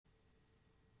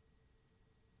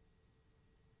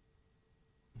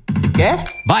¿Qué?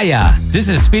 Vaya, this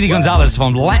is Speedy Gonzalez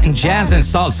from Latin Jazz and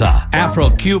Salsa.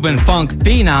 Afro-Cuban funk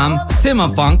phenom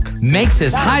Sima Funk makes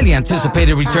his highly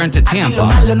anticipated return to Tampa. Lo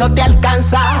malo no te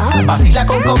alcanza, vacila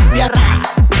con confianza.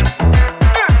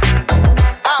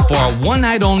 For a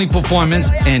one-night-only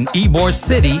performance in Ybor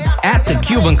City at the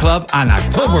Cuban Club on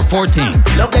October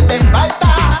 14th. Lo que te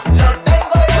falta, lo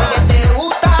tengo yo. Lo que te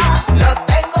gusta, lo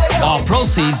tengo yo. All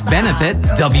proceeds benefit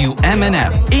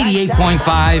WMNF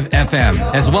 88.5 FM,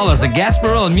 as well as the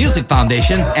Gasparilla Music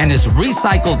Foundation and its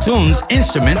Recycled Tunes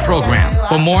instrument program.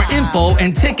 For more info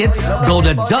and tickets, go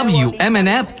to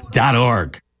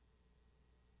WMNF.org.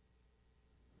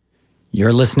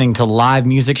 You're listening to Live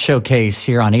Music Showcase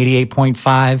here on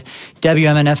 88.5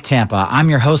 WMNF Tampa. I'm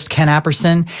your host, Ken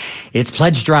Apperson. It's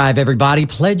Pledge Drive, everybody.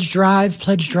 Pledge Drive,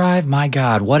 Pledge Drive. My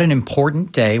God, what an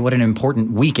important day, what an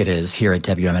important week it is here at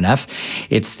WMNF.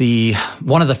 It's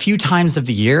one of the few times of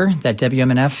the year that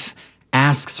WMNF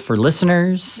asks for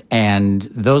listeners and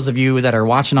those of you that are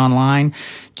watching online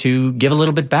to give a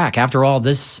little bit back. After all,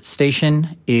 this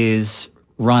station is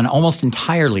run almost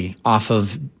entirely off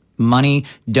of money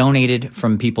donated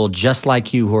from people just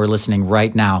like you who are listening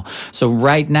right now. So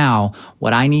right now,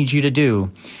 what I need you to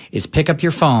do is pick up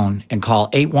your phone and call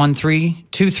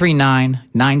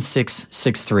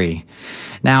 813-239-9663.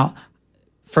 Now,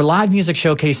 for Live Music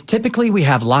Showcase, typically we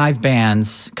have live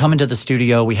bands come into the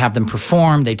studio. We have them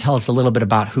perform. They tell us a little bit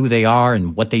about who they are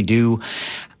and what they do.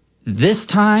 This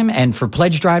time, and for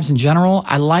pledge drives in general,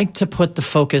 I like to put the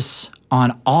focus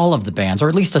on all of the bands, or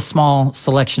at least a small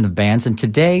selection of bands. And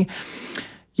today,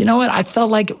 you know what? I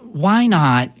felt like, why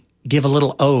not give a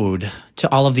little ode to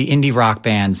all of the indie rock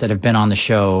bands that have been on the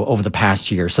show over the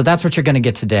past year? So that's what you're going to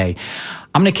get today.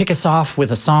 I'm going to kick us off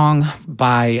with a song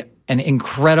by an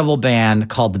incredible band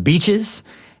called The Beaches.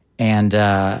 And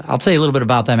I'll tell you a little bit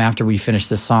about them after we finish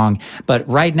this song. But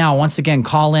right now, once again,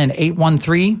 call in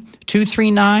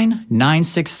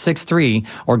 813-239-9663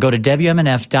 or go to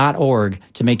WMNF.org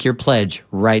to make your pledge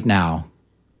right now.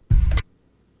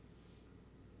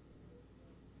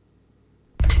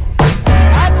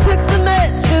 I took the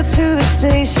metro to the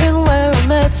station where I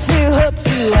met you. Hope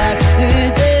to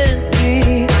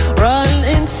accidentally run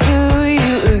into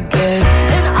you again.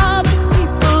 And all those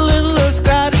people in those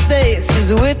crowded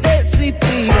spaces with their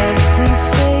sleepy, empty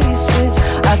faces,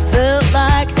 I felt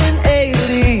like an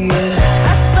alien.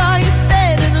 I saw you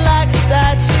standing like a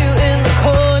statue in the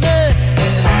corner,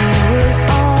 and you were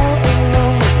all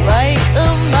alone like a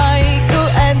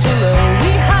Michelangelo.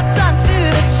 We hopped onto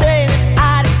the train and I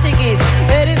had a ticket,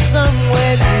 headed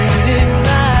somewhere. Didn't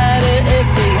matter if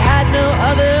we had no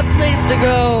other place to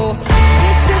go.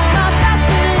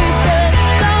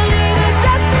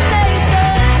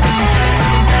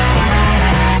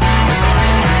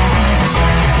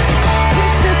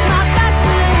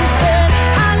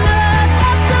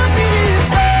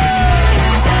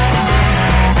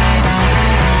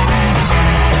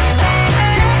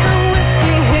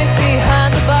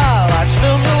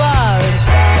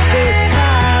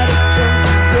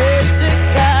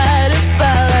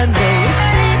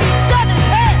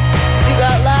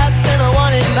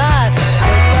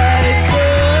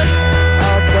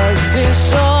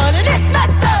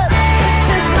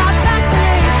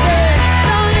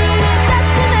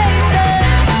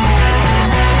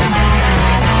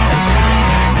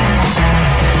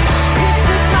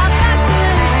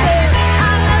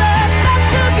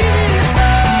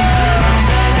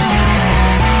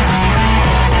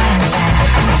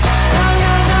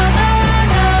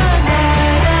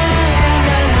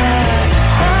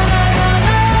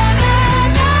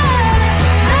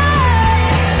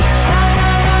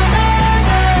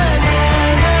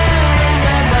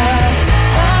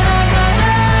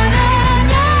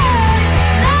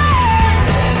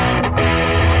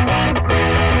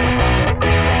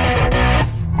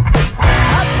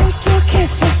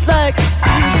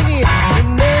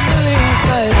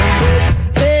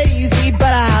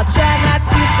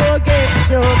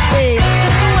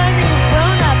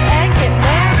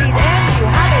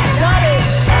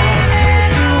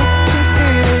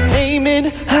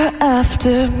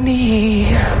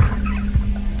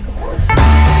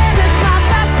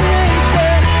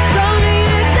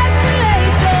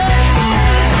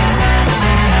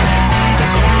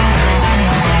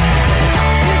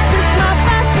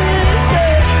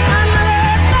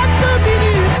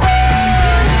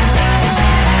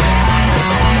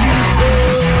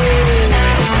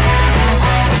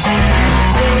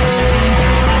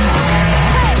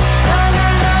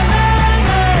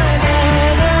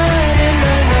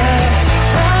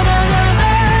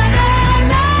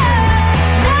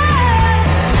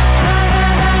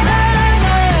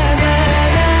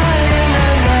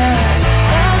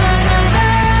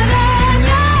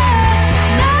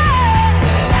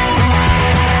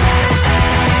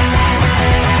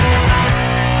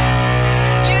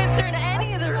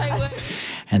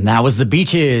 And that was the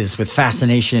Beaches with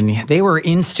Fascination. They were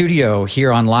in studio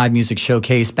here on Live Music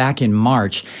Showcase back in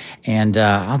March. And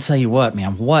I'll tell you what,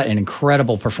 man, what an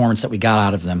incredible performance that we got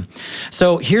out of them.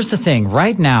 So here's the thing.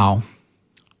 Right now,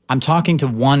 I'm talking to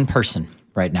one person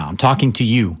right now. I'm talking to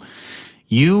you.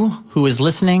 You who is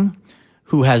listening,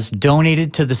 who has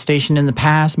donated to the station in the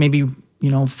past, maybe,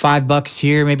 $5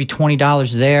 here, maybe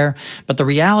 $20 there. But the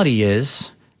reality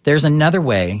is, there's another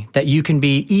way that you can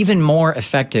be even more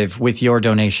effective with your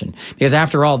donation. Because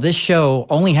after all, this show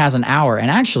only has an hour,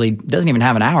 and actually doesn't even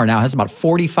have an hour now. It has about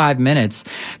 45 minutes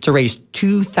to raise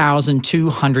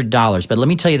 $2,200. But let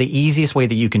me tell you the easiest way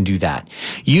that you can do that.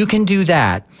 You can do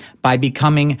that by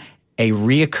becoming a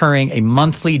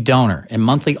monthly donor, a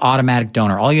monthly automatic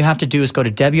donor. All you have to do is go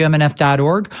to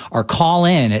WMNF.org or call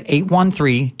in at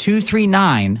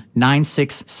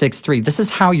 813-239-9663. This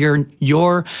is how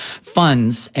your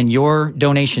funds and your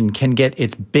donation can get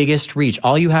its biggest reach.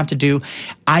 All you have to do,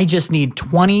 I just need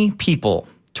 20 people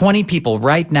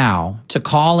right now to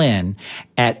call in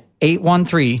at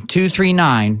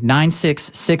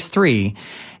 813-239-9663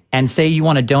 and say you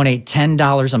want to donate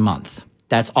 $10 a month.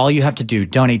 That's all you have to do.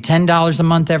 Donate $10 a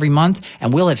month every month,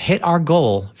 and we'll have hit our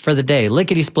goal for the day.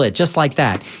 Lickety-split, just like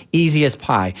that. Easy as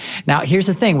pie. Now, here's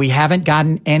the thing. We haven't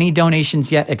gotten any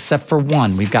donations yet except for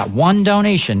one. We've got one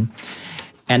donation,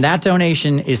 and that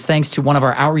donation is thanks to one of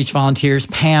our outreach volunteers,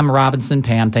 Pam Robinson.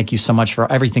 Pam, thank you so much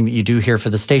for everything that you do here for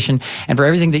the station and for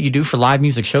everything that you do for Live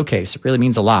Music Showcase. It really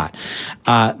means a lot.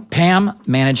 Pam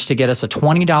managed to get us a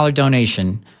 $20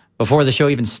 donation before the show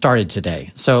even started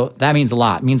today. So that means a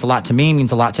lot. It means a lot to me,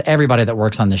 means a lot to everybody that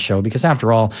works on this show, because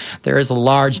after all, there is a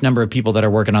large number of people that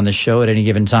are working on this show at any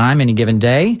given time, any given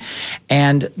day,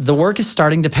 and the work is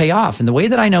starting to pay off. And the way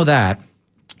that I know that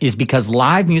is because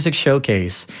Live Music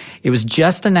Showcase, it was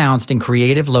just announced in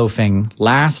Creative Loafing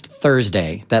last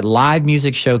Thursday that Live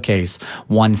Music Showcase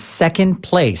won second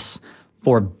place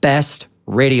for Best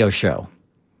Radio Show.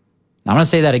 I'm going to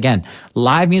say that again.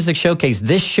 Live Music Showcase,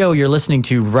 this show you're listening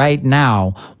to right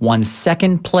now, won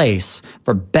second place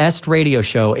for Best Radio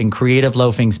Show in Creative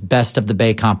Loafing's Best of the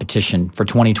Bay competition for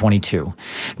 2022.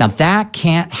 Now, that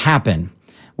can't happen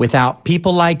without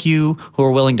people like you who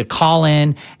are willing to call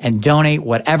in and donate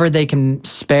whatever they can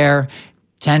spare.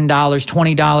 $10,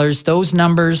 $20, those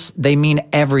numbers, they mean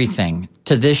everything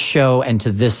to this show and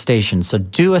to this station. So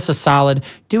do us a solid,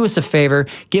 do us a favor,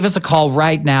 give us a call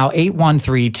right now,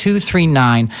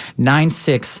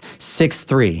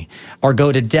 813-239-9663, or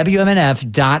go to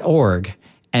WMNF.org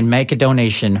and make a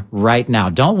donation right now.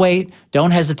 Don't wait.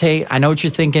 Don't hesitate. I know what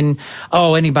you're thinking.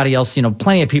 Oh, anybody else,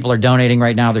 plenty of people are donating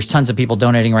right now. There's tons of people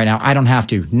donating right now. I don't have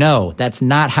to. No, that's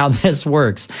not how this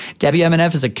works.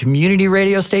 WMNF is a community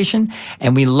radio station,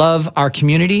 and we love our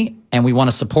community, and we want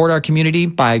to support our community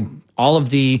by all of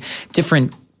the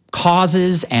different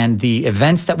causes and the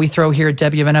events that we throw here at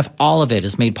WMNF. All of it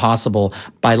is made possible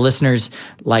by listeners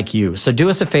like you. So do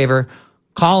us a favor.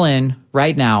 Call in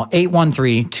right now,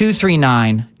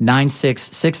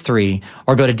 813-239-9663,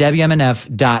 or go to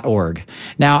WMNF.org.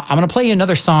 Now, I'm going to play you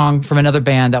another song from another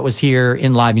band that was here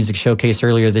in Live Music Showcase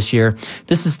earlier this year.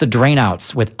 This is the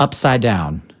Drainouts with Upside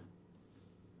Down.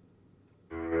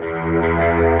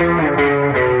 Upside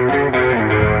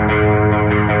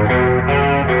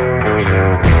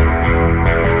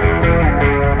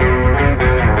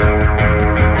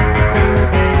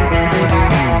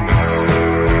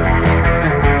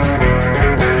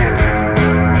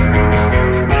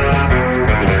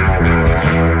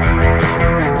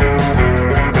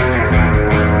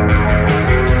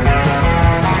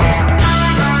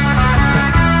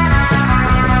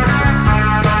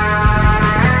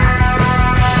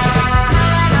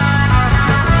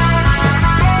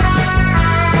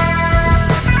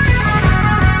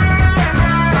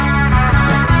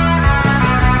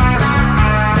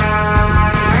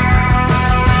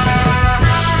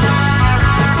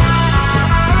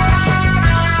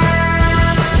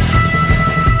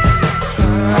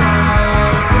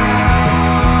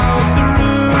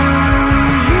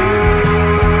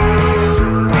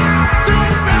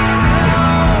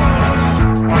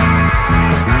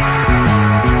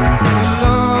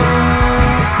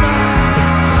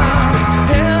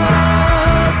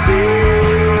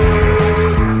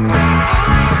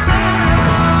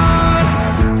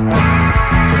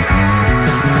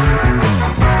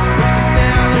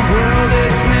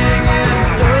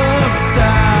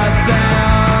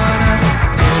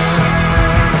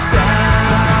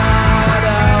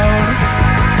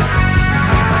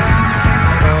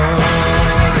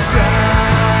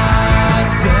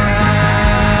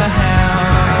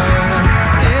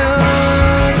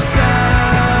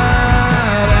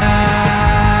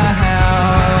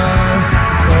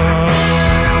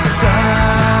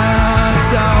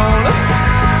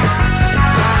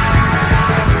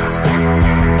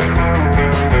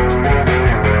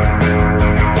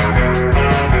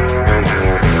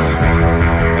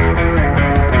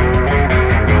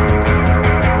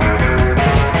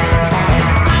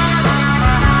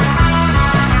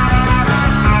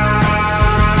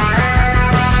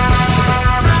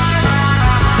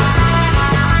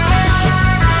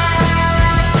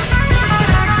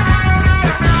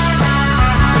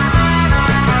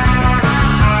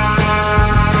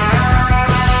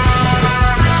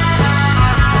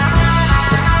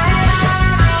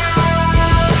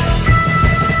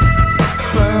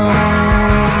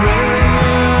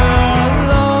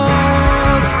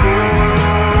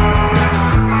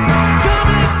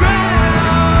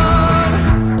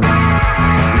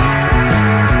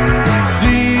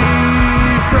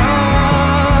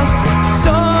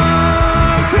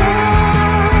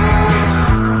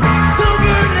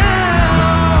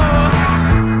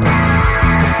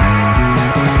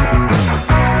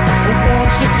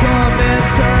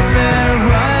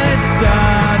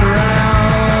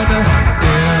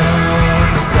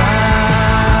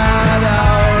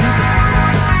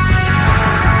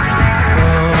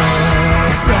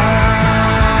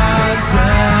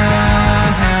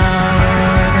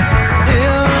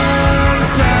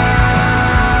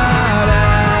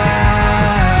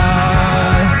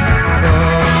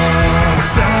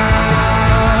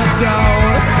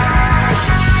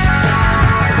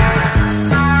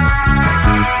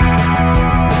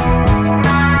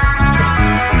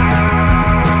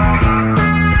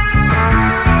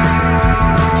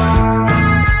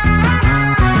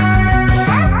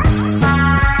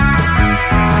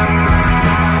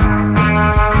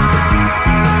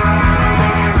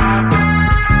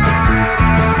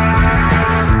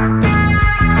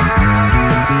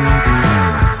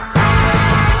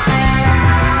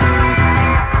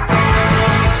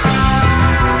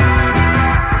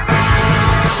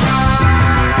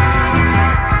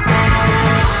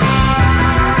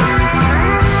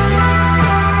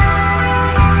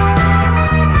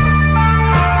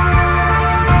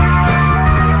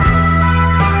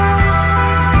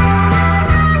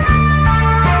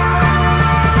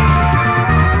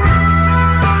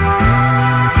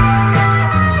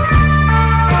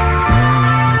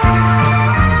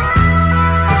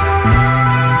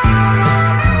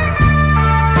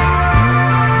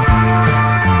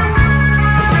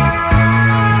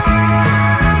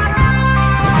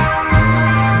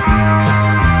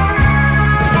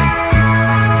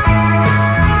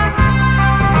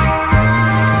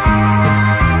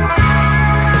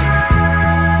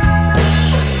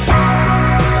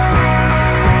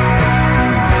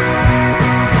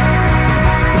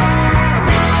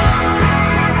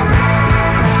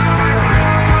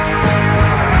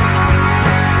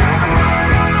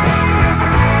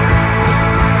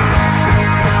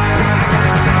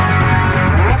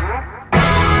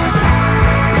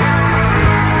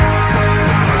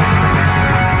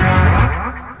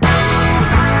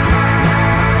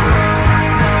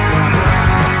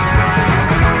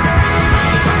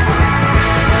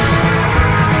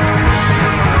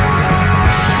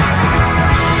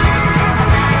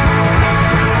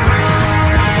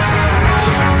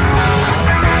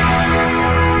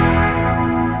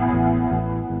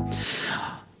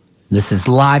This is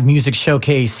Live Music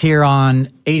Showcase here on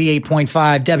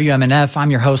 88.5 WMNF.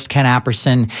 I'm your host, Ken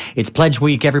Apperson. It's Pledge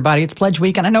Week, everybody. It's Pledge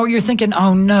Week. And I know what you're thinking,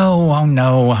 oh no,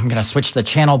 I'm going to switch the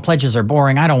channel. Pledges are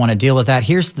boring. I don't want to deal with that.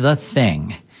 Here's the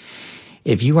thing.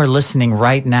 If you are listening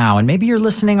right now, and maybe you're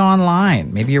listening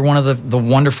online, maybe you're one of the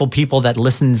wonderful people that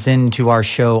listens into our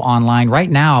show online.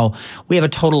 Right now, we have a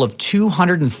total of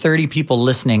 230 people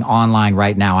listening online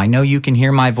right now. I know you can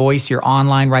hear my voice. You're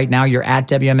online right now. You're at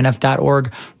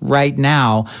WMNF.org right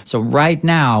now. So right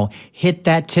now, hit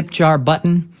that tip jar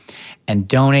button and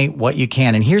donate what you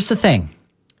can. And here's the thing.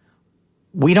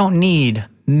 We don't need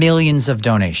millions of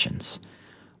donations.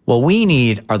 What we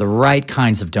need are the right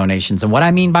kinds of donations. And what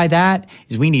I mean by that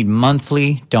is we need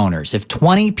monthly donors. If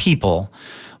 20 people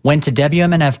went to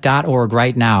WMNF.org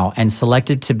right now and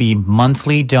selected to be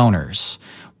monthly donors,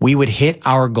 we would hit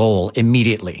our goal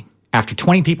immediately. After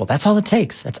 20 people, that's all it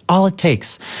takes. That's all it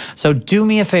takes. So do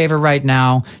me a favor right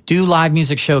now. Do Live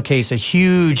Music Showcase a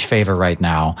huge favor right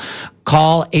now.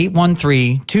 Call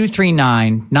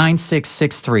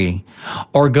 813-239-9663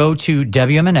 or go to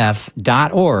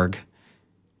WMNF.org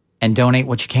and donate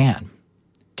what you can.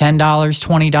 $10,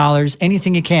 $20,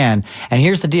 anything you can. And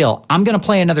here's the deal. I'm going to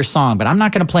play another song, but I'm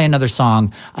not going to play another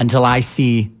song until I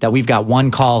see that we've got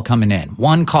one call coming in.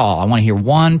 One call. I want to hear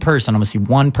one person. I want to see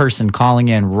one person calling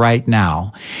in right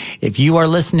now. If you are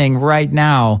listening right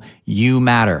now, you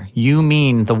matter. You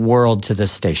mean the world to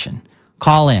this station.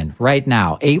 Call in right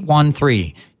now,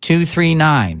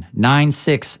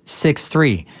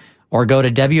 813-239-9663, or go to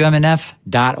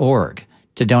WMNF.org.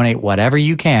 to donate whatever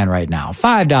you can right now.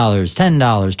 $5, $10,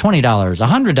 $20,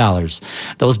 $100.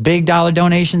 Those big dollar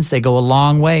donations, they go a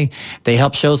long way. They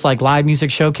help shows like Live Music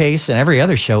Showcase and every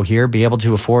other show here be able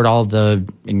to afford all the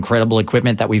incredible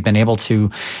equipment that we've been able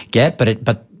to get. But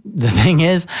the thing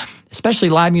is, especially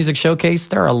Live Music Showcase,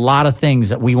 there are a lot of things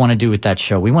that we want to do with that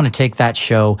show. We want to take that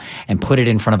show and put it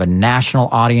in front of a national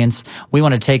audience. We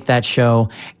want to take that show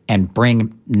and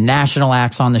bring national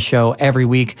acts on the show every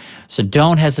week. So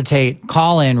don't hesitate.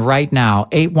 Call in right now,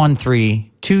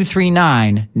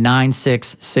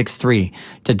 813-239-9663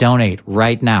 to donate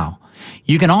right now.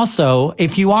 You can also,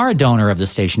 if you are a donor of the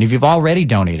station, if you've already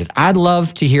donated, I'd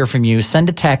love to hear from you. Send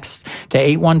a text to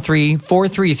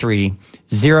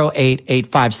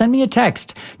 813-433-0885. Send me a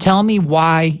text. Tell me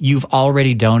why you've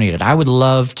already donated. I would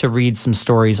love to read some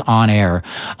stories on air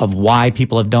of why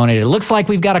people have donated. It looks like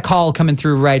we've got a call coming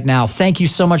through right now. Thank you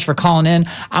so much for calling in.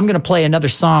 I'm going to play another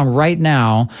song right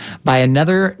now by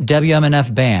another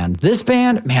WMNF band. This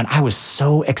band, man, I was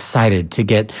so excited to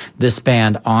get this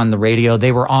band on the radio.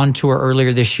 They were on tour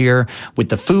earlier this year with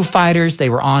the Foo Fighters. They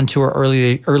were on tour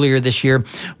earlier this year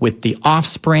with The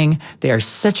Offspring. They are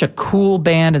such a cool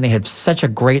band, and they have such a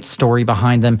great story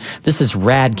behind them. This is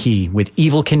Radkey with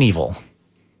Evel Knievel.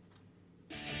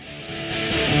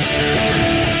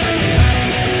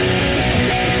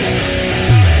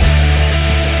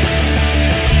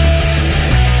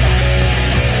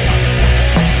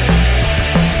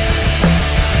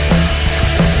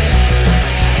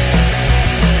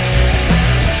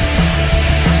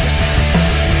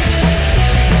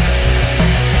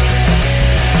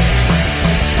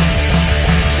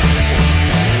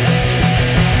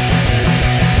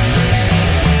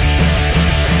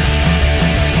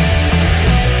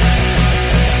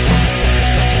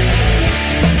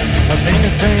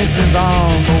 Faces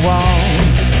on the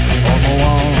walls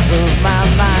of my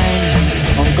mind.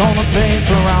 I'm gonna pay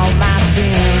for all my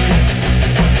sins.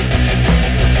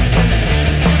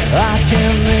 I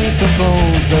can't make them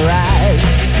close their eyes.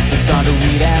 They start to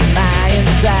read at my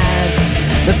insides.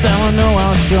 That's how I know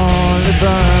I'll surely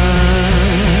burn.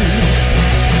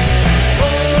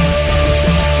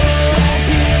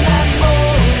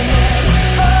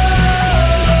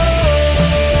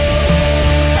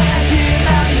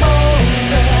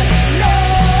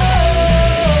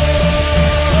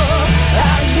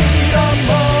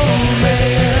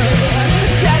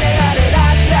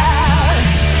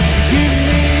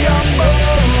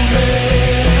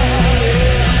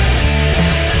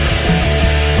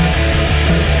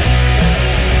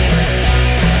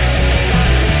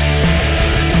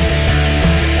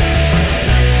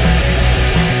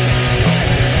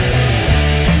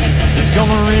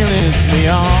 Gonna really piss me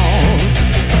off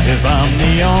if I'm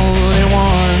the only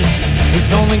one who's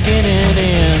gonna get it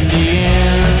in the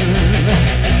end.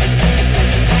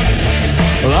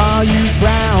 Well, are you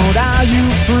proud? Are you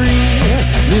free?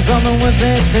 These are the words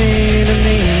they say to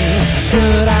me.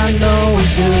 Should I know?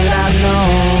 Should I know?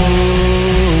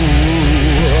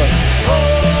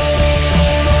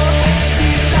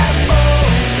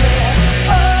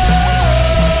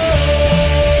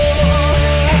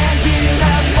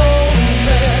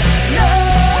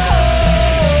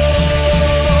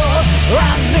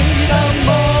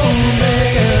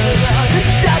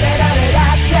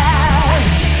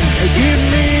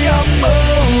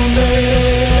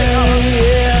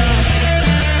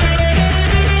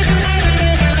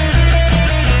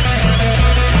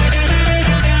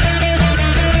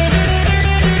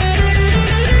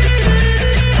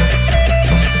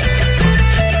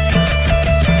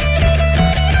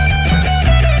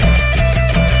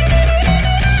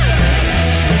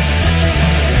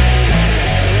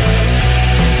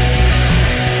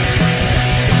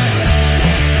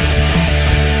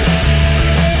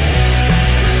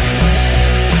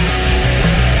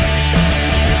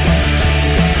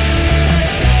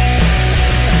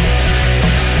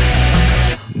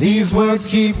 words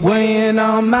keep weighing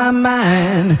on my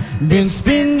mind. Been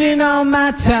spending all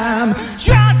my time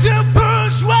trying to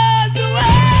push words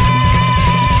away.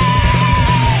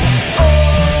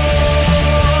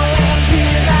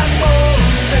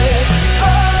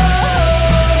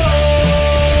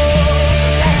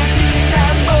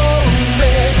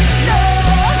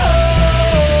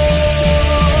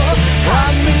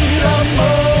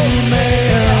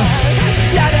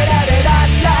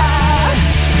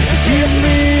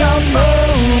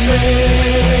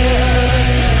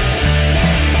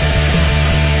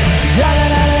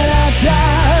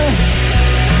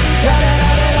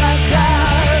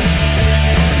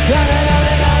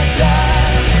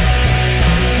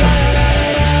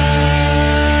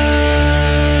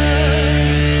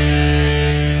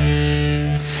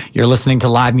 You're listening to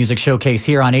Live Music Showcase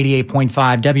here on 88.5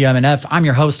 WMNF. I'm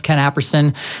your host, Ken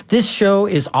Apperson. This show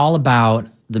is all about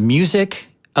the music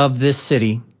of this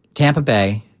city, Tampa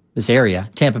Bay, this area,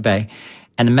 Tampa Bay,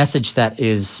 and the message that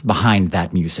is behind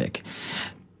that music.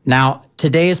 Now,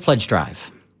 today is Pledge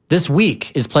Drive. This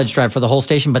week is Pledge Drive for the whole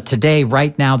station, but today,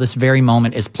 right now, this very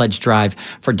moment is Pledge Drive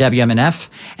for WMNF.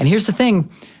 And here's the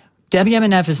thing.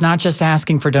 WMNF is not just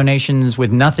asking for donations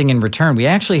with nothing in return. We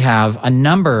actually have a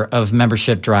number of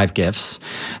membership drive gifts.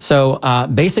 So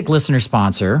basic listener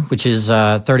sponsor, which is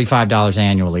 $35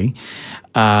 annually.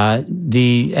 And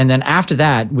then after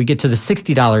that, we get to the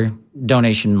 $60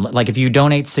 donation. Like if you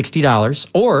donate $60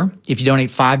 or if you donate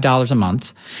 $5 a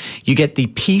month, you get the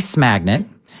Peace Magnet.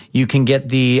 You can get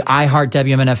the iHeart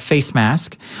WMNF face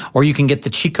mask, or you can get the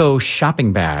Chico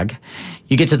shopping bag.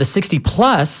 You get to the 60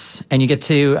 plus, and you get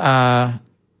to, you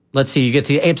get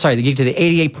to the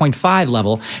 88.5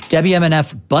 level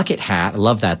WMNF bucket hat. I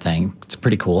love that thing. It's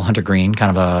pretty cool. Hunter green,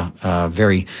 kind of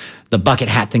the bucket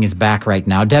hat thing is back right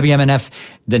now. WMNF,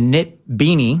 the knit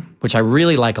beanie, which I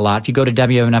really like a lot. If you go to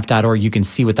WMNF.org, you can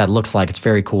see what that looks like. It's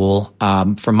very cool.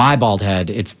 For my bald head,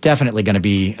 it's definitely going to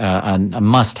be a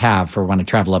must-have for when I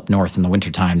travel up north in the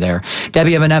wintertime there.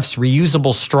 WMNF's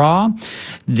reusable straw,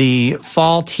 the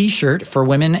fall T-shirt for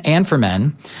women and for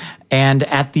men, and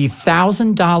at the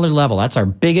 $1,000 level, that's our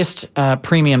biggest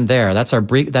premium there. That's our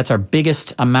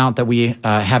biggest amount that we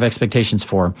have expectations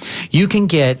for. You can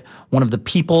get one of the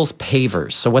People's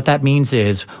Pavers. So what that means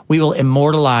is we will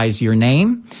immortalize your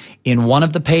name in one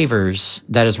of the pavers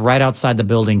that is right outside the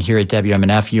building here at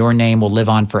WMNF. Your name will live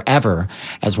on forever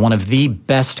as one of the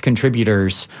best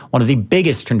contributors, one of the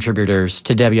biggest contributors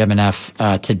to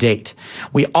WMNF to date.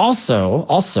 We also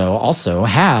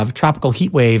have Tropical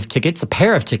Heatwave tickets, a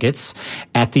pair of tickets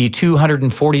at the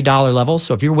 $240 level.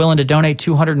 So if you're willing to donate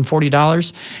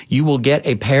 $240, you will get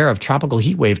a pair of Tropical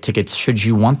Heatwave tickets should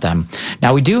you want them.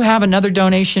 Now, we do have another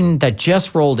donation that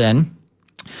just rolled in.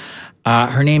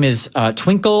 Her name is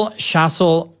Twinkle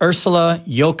Shassel Ursula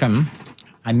Yoakum.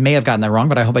 I may have gotten that wrong,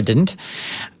 but I hope I didn't.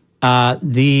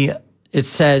 It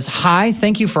says, "Hi,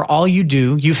 thank you for all you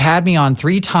do. You've had me on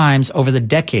 3 times over the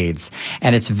decades,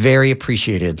 and it's very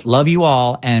appreciated. Love you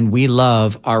all, and we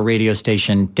love our radio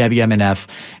station, WMNF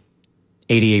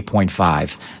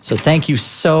 88.5. So thank you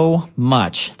so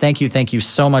much. Thank you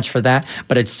so much for that.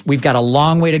 But we've got a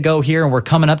long way to go here, and we're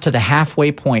coming up to the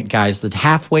halfway point, guys. The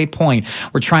halfway point.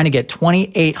 We're trying to get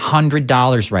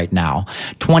 $2,800 right now.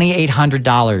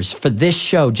 $2,800 for this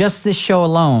show, just this show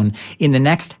alone, in the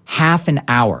next half an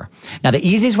hour. Now, the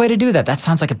easiest way to do that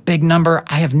sounds like a big number.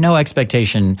 I have no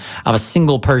expectation of a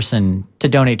single person to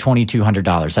donate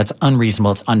 $2,200. That's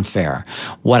unreasonable. It's unfair.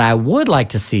 What I would like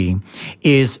to see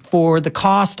is for the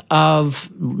cost of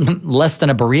less than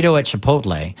a burrito at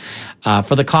Chipotle,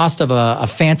 for the cost of a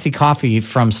fancy coffee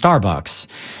from Starbucks,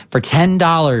 for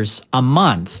 $10 a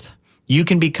month, you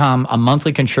can become a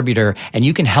monthly contributor and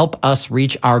you can help us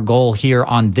reach our goal here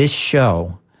on this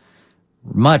show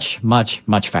much, much,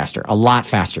 much faster, a lot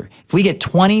faster. If we get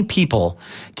 20 people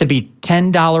to be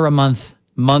 $10 a month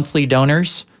monthly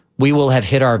donors, we will have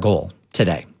hit our goal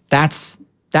today. That's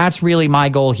really my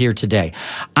goal here today.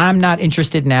 I'm not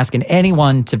interested in asking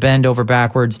anyone to bend over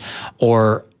backwards,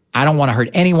 or I don't want to hurt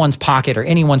anyone's pocket or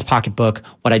anyone's pocketbook.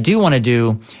 What I do want to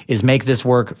do is make this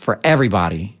work for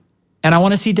everybody. And I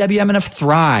want to see WMNF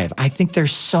thrive. I think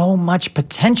there's so much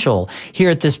potential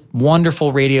here at this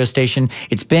wonderful radio station.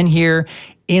 It's been here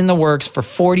in the works for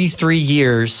 43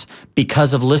 years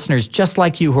because of listeners just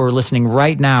like you who are listening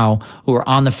right now who are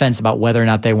on the fence about whether or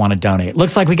not they want to donate.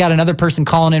 Looks like we got another person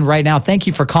calling in right now. Thank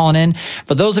you for calling in.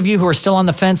 For those of you who are still on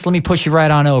the fence, let me push you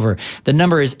right on over. The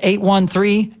number is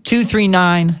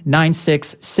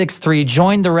 813-239-9663.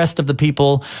 Join the rest of the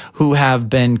people who have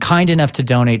been kind enough to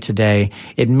donate today.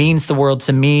 It means the world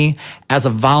to me. As a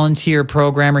volunteer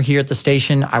programmer here at the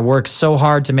station, I work so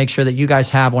hard to make sure that you guys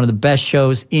have one of the best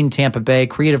shows in Tampa Bay.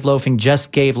 Creative Loafing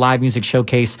just gave Live Music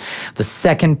Showcase the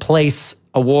second place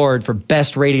award for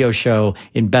best radio show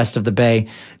in Best of the Bay.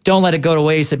 Don't let it go to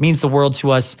waste. It means the world to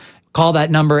us. Call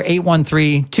that number,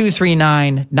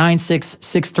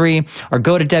 813-239-9663, or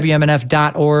go to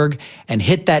WMNF.org and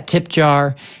hit that tip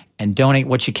jar and donate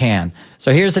what you can.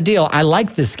 So here's the deal. I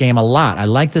like this game a lot.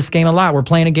 We're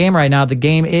playing a game right now. The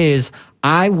game is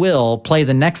I will play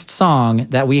the next song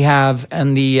that we have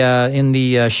in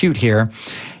the shoot here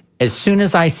as soon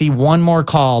as I see one more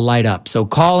call light up. So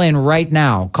call in right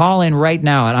now. And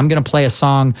I'm going to play a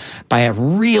song by a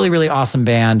really, really awesome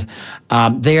band.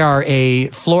 They are a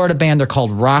Florida band. They're called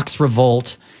Rocks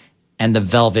Revolt and the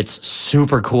Velvets.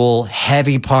 Super cool,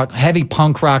 heavy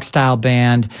punk rock style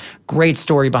band. Great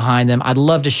story behind them. I'd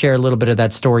love to share a little bit of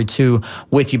that story too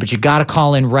with you, but you got to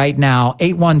call in right now,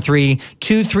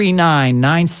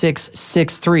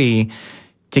 813-239-9663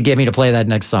 to get me to play that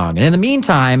next song. And in the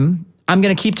meantime, I'm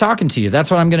going to keep talking to you.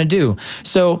 That's what I'm going to do.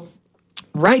 So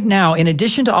right now, in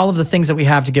addition to all of the things that we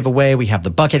have to give away, we have the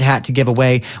bucket hat to give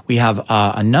away. We have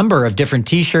a number of different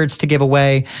T-shirts to give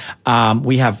away.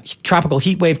 We have tropical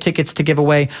heat wave tickets to give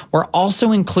away. We're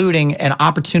also including an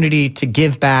opportunity to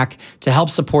give back to help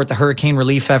support the hurricane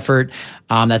relief effort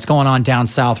that's going on down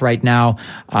south right now.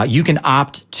 You can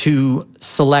opt to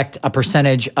select a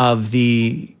percentage of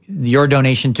your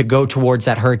donation to go towards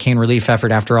that hurricane relief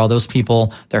effort. After all, those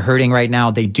people, they're hurting right now.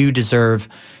 They do deserve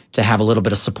to have a little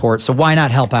bit of support. So why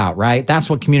not help out, right? That's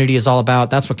what community is all about.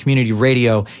 That's what community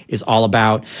radio is all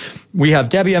about. We have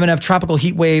WMNF Tropical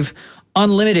Heat Wave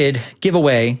Unlimited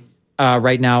giveaway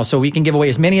right now. So we can give away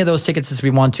as many of those tickets as we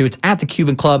want to. It's at the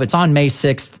Cuban Club. It's on May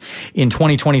 6th in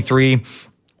 2023.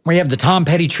 We have the Tom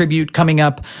Petty tribute coming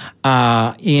up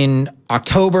in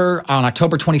October, on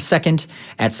October 22nd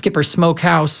at Skipper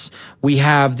Smokehouse. We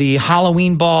have the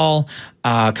Halloween Ball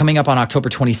coming up on October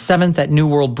 27th at New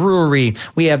World Brewery.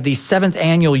 We have the 7th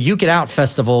annual You Get Out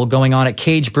Festival going on at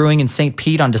Cage Brewing in St.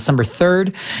 Pete on December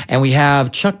 3rd. And we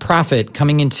have Chuck Prophet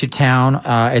coming into town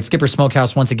at Skipper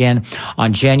Smokehouse once again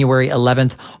on January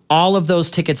 11th. All of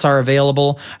those tickets are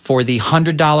available for the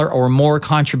 $100 or more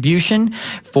contribution.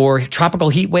 For Tropical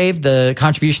Heat Wave, the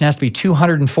contribution has to be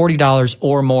 $240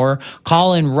 or more.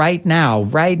 Call in right now,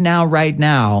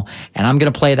 and I'm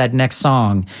going to play that next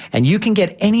song. And you can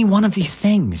get any one of these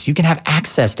things. You can have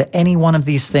access to any one of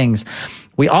these things.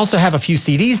 We also have a few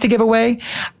CDs to give away.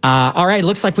 All right,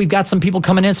 looks like we've got some people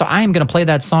coming in, so I am going to play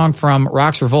that song from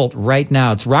Rocks Revolt right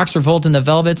now. It's Rocks Revolt and the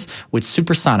Velvets with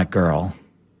Supersonic Girl.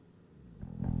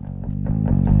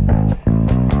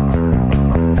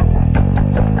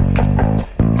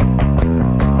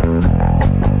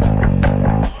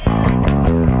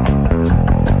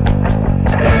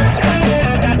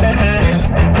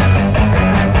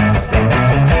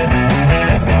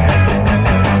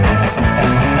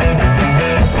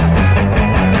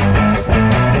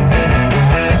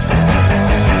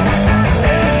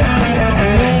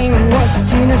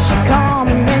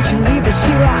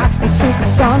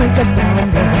 Supersonic up the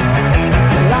window.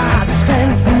 The lights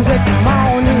stand music, come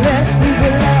on and let's lose the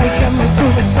legs. Get my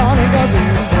supersonic up the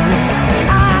window.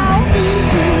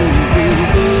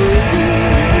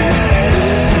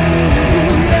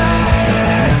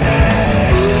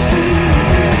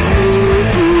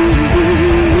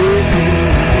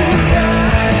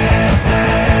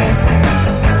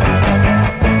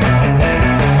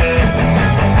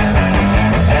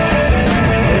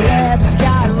 Let's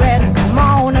got red, come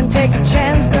on and take a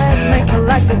chance. Let's make a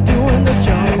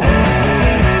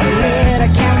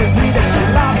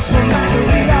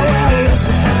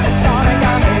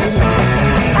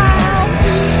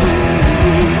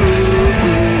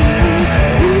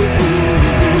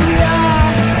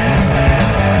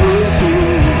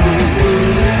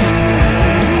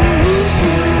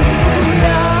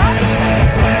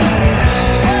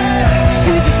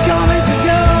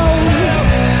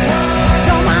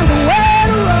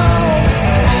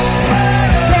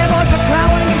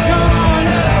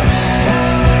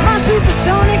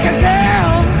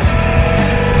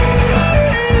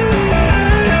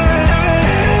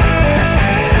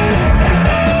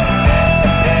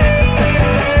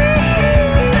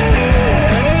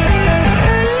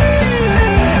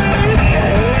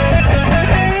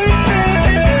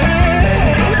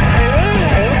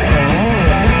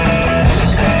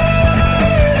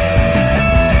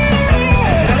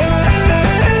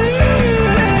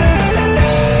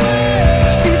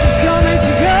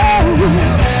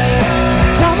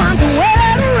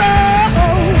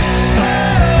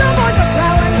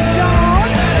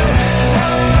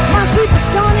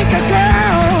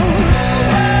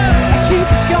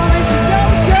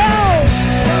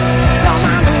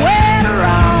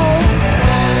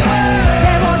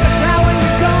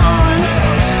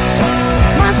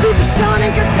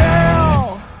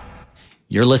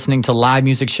You're listening to Live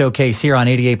Music Showcase here on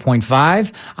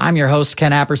 88.5. I'm your host,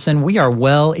 Ken Apperson. We are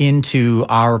well into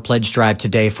our pledge drive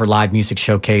today for Live Music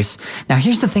Showcase. Now,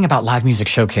 here's the thing about Live Music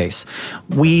Showcase.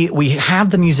 We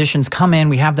have the musicians come in,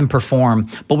 we have them perform,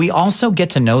 but we also get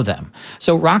to know them.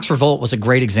 So Rocks Revolt was a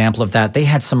great example of that. They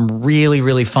had some really,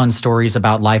 really fun stories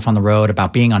about life on the road,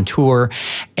 about being on tour.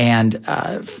 And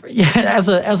as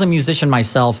a musician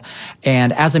myself,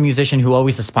 and as a musician who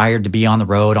always aspired to be on the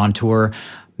road, on tour,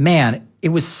 man, it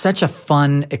was such a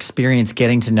fun experience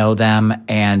getting to know them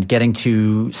and getting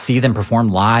to see them perform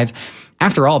live.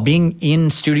 After all, being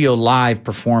in studio live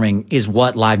performing is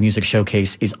what Live Music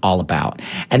Showcase is all about.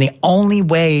 And the only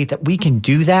way that we can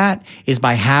do that is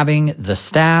by having the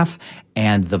staff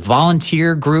and the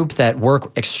volunteer group that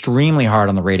work extremely hard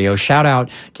on the radio. Shout out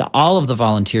to all of the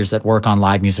volunteers that work on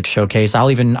Live Music Showcase.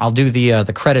 I'll do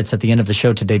the credits at the end of the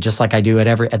show today, just like I do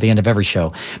at the end of every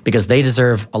show, because they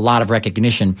deserve a lot of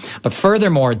recognition. But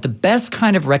furthermore, the best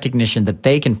kind of recognition that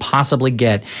they can possibly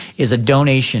get is a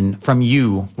donation from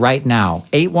you right now.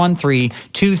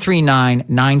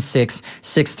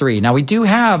 813-239-9663. Now, we do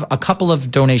have a couple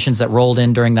of donations that rolled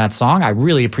in during that song. I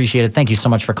really appreciate it. Thank you so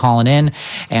much for calling in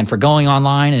and for going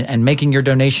online and making your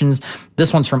donations.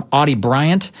 This one's from Audie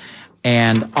Bryant.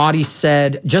 And Audie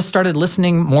said, just started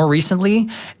listening more recently,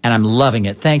 and I'm loving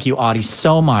it. Thank you, Audie,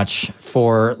 so much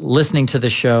for listening to the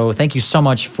show. Thank you so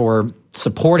much for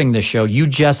supporting the show. You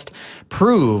just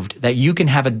proved that you can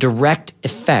have a direct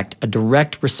effect, a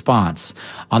direct response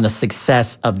on the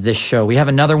success of this show. We have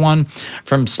another one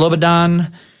from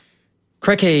Slobodan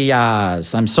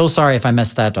Krekeyaz. I'm so sorry if I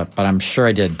messed that up, but I'm sure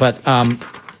I did. But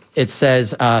it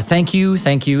says, thank you,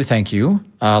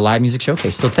 Live Music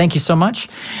Showcase. So thank you so much.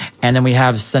 And then we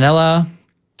have Sanella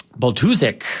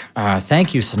Boltuzik.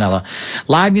 Thank you, Sanella.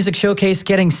 Live Music Showcase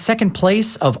getting second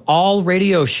place of all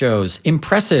radio shows.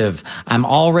 Impressive. I'm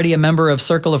already a member of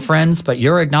Circle of Friends, but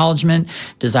your acknowledgement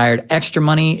desired extra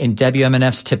money in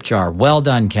WMNF's tip jar. Well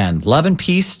done, Ken. Love and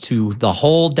peace to the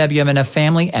whole WMNF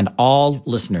family and all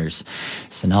listeners.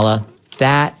 Sanella,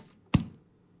 that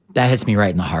hits me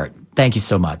right in the heart. Thank you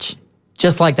so much.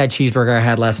 Just like that cheeseburger I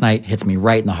had last night hits me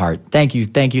right in the heart. Thank you.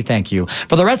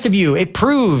 For the rest of you, it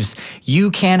proves you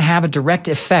can have a direct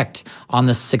effect on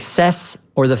the success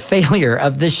or the failure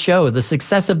of this show. The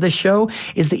success of this show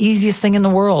is the easiest thing in the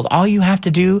world. All you have to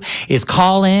do is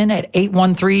call in at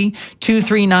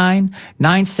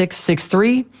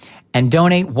 813-239-9663 and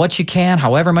donate what you can,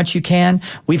 however much you can.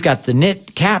 We've got the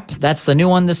knit cap. That's the new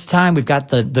one this time. We've got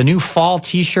the new fall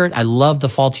t-shirt. I love the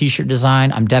fall t-shirt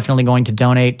design. I'm definitely going to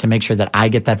donate to make sure that I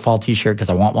get that fall t-shirt because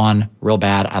I want one real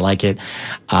bad. I like it.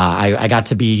 I got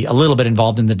to be a little bit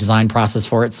involved in the design process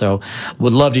for it, so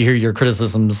would love to hear your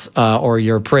criticisms or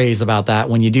your praise about that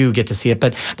when you do get to see it.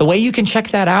 But the way you can check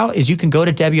that out is you can go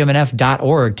to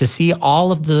WMNF.org to see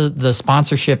all of the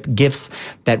sponsorship gifts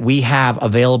that we have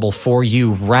available for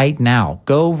you right now.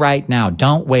 Go right now.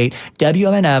 Don't wait.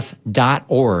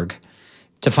 WMNF.org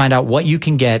to find out what you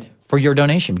can get for your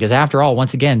donation. Because after all,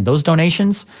 once again, those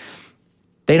donations,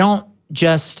 they don't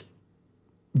just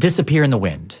disappear in the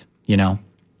wind, you know?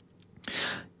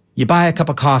 You buy a cup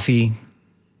of coffee,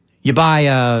 you buy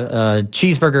a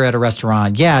cheeseburger at a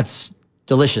restaurant. Yeah, it's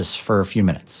delicious for a few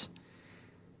minutes.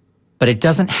 But it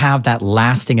doesn't have that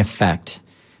lasting effect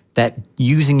that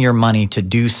using your money to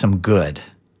do some good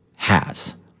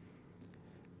has.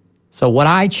 So what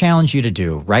I challenge you to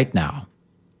do right now,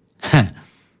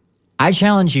 I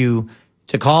challenge you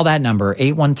to call that number,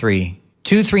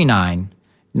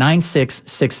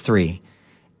 813-239-9663,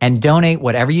 and donate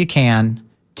whatever you can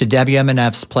to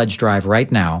WMNF's pledge drive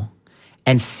right now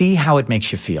and see how it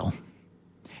makes you feel.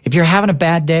 If you're having a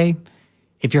bad day,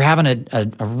 if you're having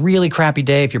a really crappy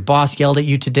day, if your boss yelled at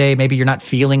you today, maybe you're not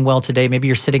feeling well today, maybe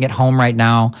you're sitting at home right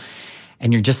now,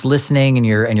 and you're just listening and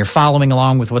you're following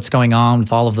along with what's going on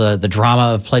with all of the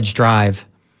drama of Pledge Drive,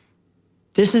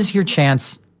 this is your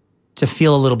chance to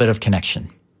feel a little bit of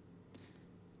connection,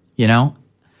 you know?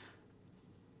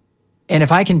 And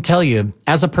if I can tell you,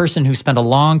 as a person who spent a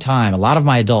long time, a lot of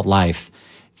my adult life,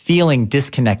 feeling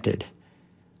disconnected,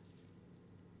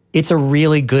 it's a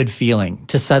really good feeling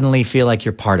to suddenly feel like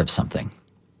you're part of something.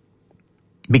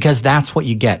 Because that's what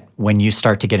you get when you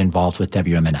start to get involved with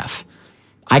WMNF.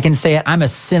 I can say it. I'm a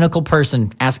cynical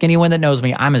person. Ask anyone that knows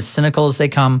me. I'm as cynical as they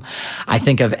come. I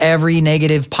think of every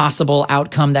negative possible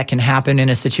outcome that can happen in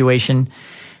a situation.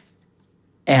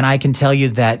 And I can tell you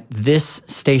that this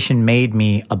station made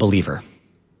me a believer.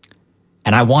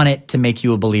 And I want it to make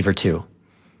you a believer too.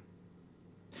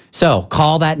 So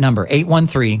call that number,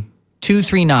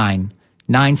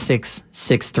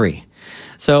 813-239-9663.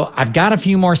 So I've got a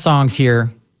few more songs here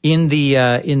in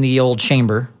the old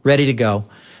chamber, ready to go,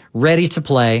 ready to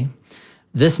play.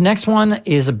 This next one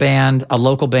is a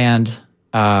local band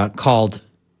called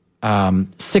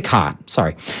Sick Hot.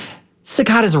 Sorry. Sick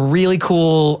Hot is a really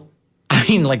cool, I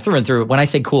mean, like through and through. When I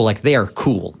say cool, like they are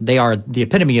cool. They are the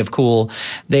epitome of cool.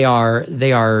 They are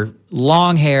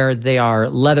long hair. They are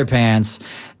leather pants.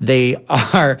 They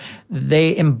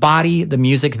embody the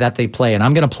music that they play. And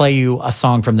I'm going to play you a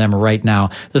song from them right now.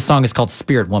 This song is called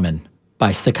Spirit Woman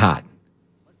by Sick Hot.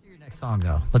 Let's hear your next song,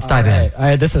 though. Let's dive in. All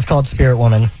right, this is called Spirit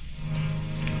Woman.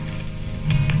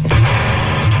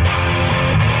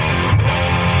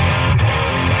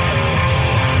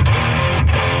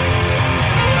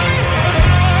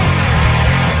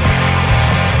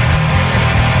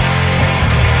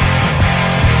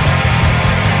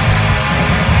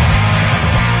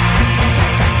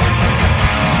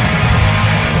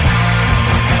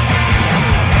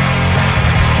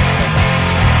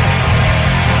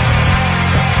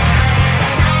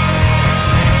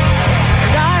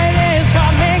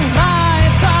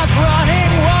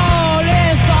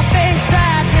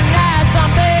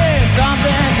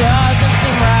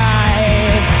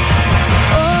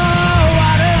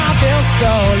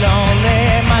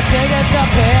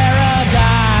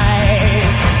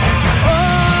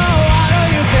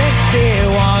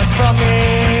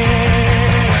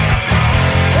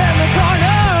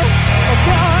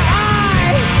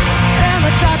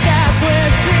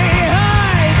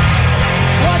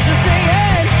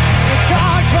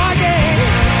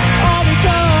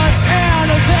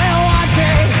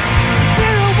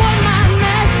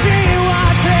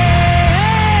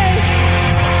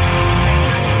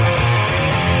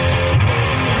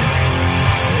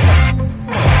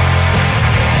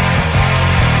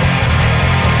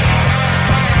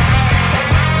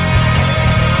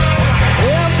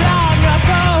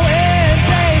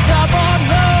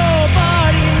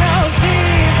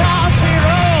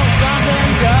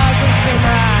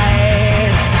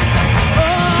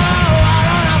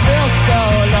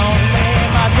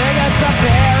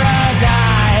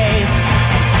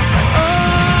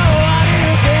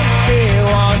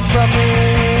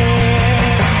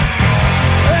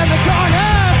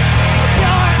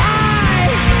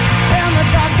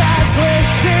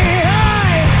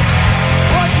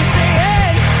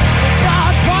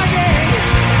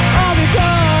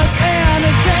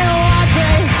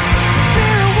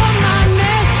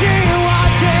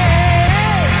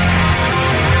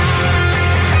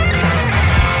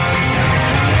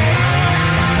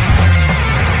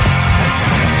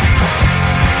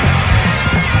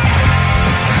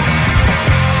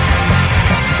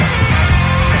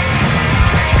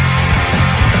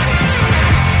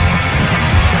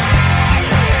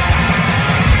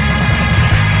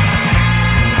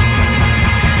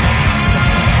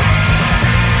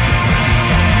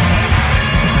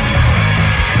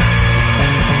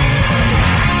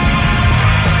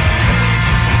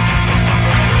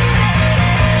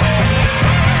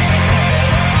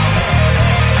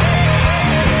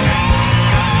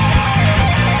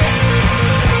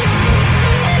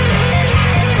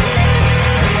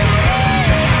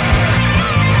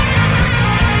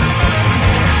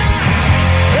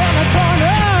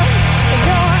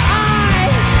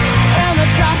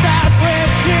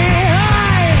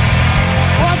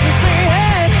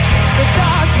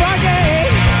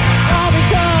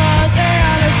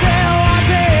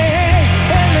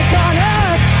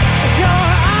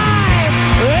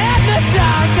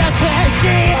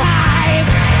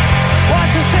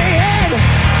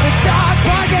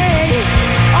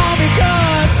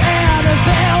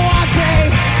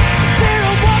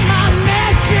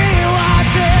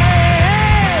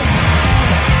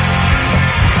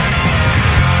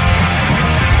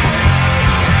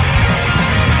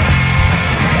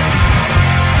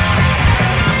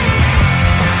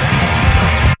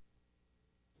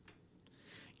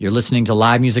 You're listening to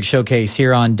Live Music Showcase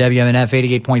here on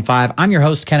WMNF 88.5. I'm your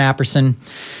host, Ken Apperson.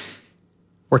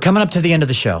 We're coming up to the end of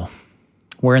the show.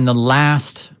 We're in the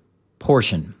last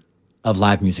portion of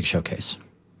Live Music Showcase.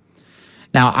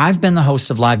 Now, I've been the host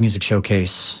of Live Music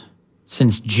Showcase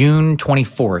since June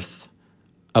 24th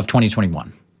of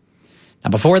 2021. Now,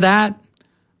 before that,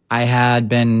 I had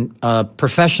been a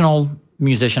professional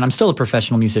musician. I'm still a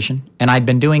professional musician, and I'd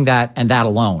been doing that and that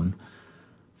alone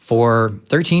for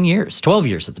 13 years, 12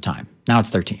 years at the time. Now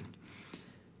it's 13.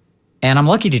 And I'm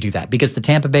lucky to do that because the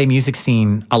Tampa Bay music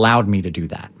scene allowed me to do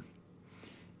that.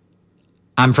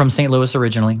 I'm from St. Louis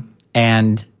originally,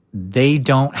 and they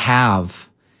don't have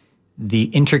the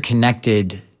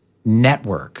interconnected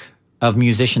network of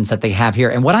musicians that they have here.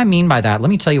 And what I mean by that, let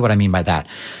me tell you what I mean by that.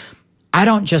 I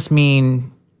don't just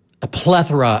mean a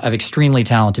plethora of extremely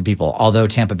talented people, although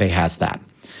Tampa Bay has that.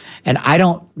 And I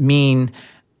don't mean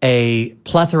a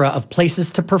plethora of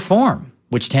places to perform,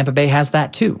 which Tampa Bay has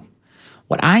that too.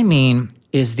 What I mean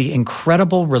is the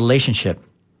incredible relationship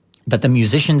that the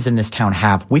musicians in this town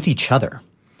have with each other.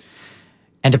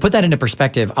 And to put that into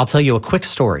perspective, I'll tell you a quick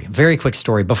story, very quick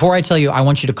story. Before I tell you, I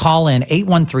want you to call in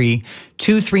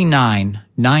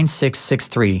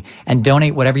 813-239-9663 and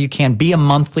donate whatever you can. Be a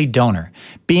monthly donor.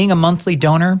 Being a monthly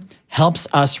donor helps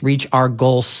us reach our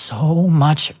goal so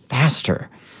much faster.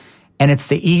 And it's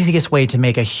the easiest way to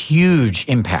make a huge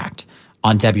impact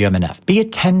on WMNF. Be a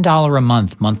 $10 a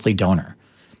month monthly donor.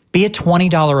 Be a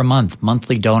 $20 a month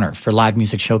monthly donor for Live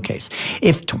Music Showcase.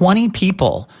 If 20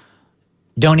 people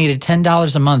donated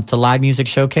 $10 a month to Live Music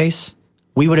Showcase,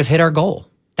 we would have hit our goal.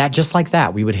 Just like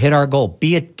that, we would hit our goal.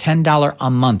 Be a $10 a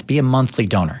month. Be a monthly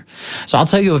donor. So I'll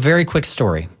tell you a very quick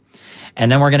story, and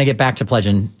then we're going to get back to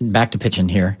pitching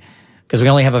here, because we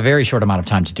only have a very short amount of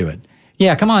time to do it.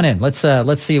 Yeah, come on in. Let's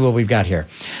see what we've got here.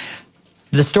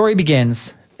 The story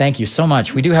begins. Thank you so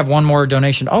much. We do have one more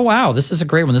donation. Oh, wow, this is a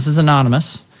great one. This is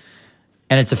anonymous.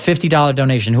 And it's a $50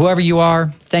 donation. Whoever you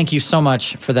are, thank you so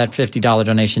much for that $50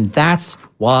 donation. That's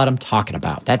what I'm talking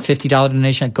about. That $50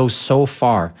 donation goes so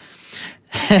far.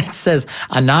 It says,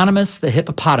 Anonymous the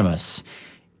Hippopotamus,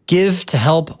 give to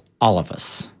help all of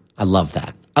us. I love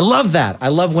that. I love that. I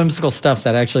love whimsical stuff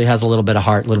that actually has a little bit of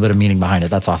heart, a little bit of meaning behind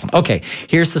it. That's awesome. Okay,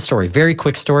 here's the story. Very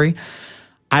quick story.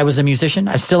 I was a musician.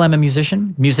 I still am a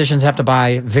musician. Musicians have to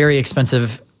buy very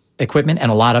expensive equipment, and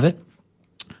a lot of it.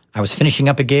 I was finishing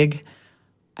up a gig.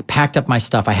 I packed up my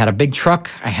stuff. I had a big truck.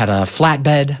 I had a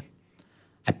flatbed.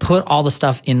 I put all the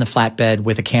stuff in the flatbed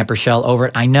with a camper shell over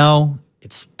it. I know,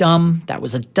 it's dumb. That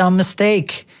was a dumb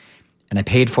mistake. And I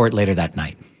paid for it later that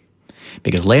night.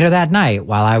 Because later that night,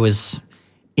 while I was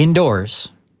indoors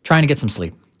trying to get some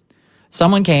sleep,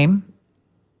 someone came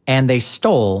and they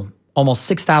stole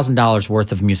almost $6,000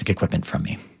 worth of music equipment from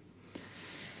me.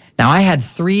 Now, I had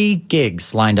 3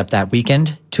 gigs lined up that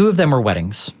weekend. 2 of them were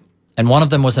weddings, and one of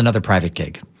them was another private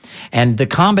gig. And the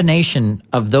combination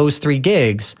of those 3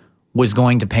 gigs was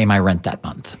going to pay my rent that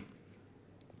month.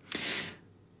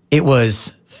 It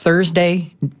was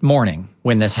Thursday morning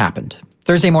when this happened.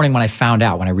 Thursday morning when I found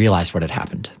out, when I realized what had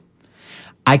happened.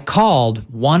 I called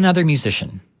one other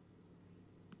musician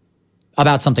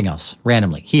about something else,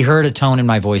 randomly. He heard a tone in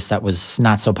my voice that was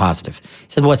not so positive. He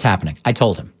said, what's happening? I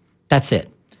told him. That's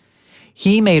it.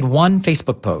 He made one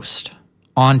Facebook post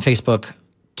on Facebook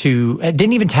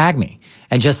didn't even tag me,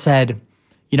 and just said,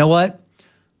 you know what?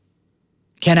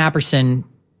 Ken Apperson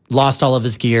lost all of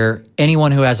his gear.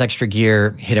 Anyone who has extra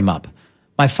gear, hit him up.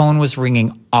 My phone was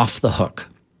ringing off the hook.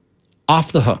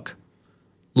 Off the hook.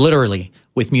 Literally,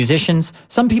 with musicians,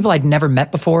 some people I'd never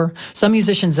met before, some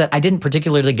musicians that I didn't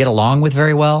particularly get along with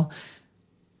very well.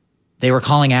 They were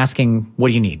calling asking, what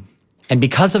do you need? And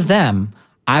because of them,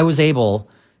 I was able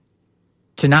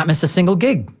to not miss a single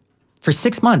gig. For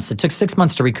 6 months. It took 6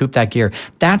 months to recoup that gear.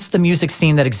 That's the music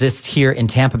scene that exists here in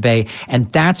Tampa Bay, and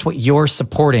that's what you're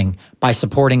supporting by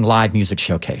supporting Live Music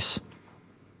Showcase.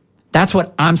 That's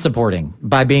what I'm supporting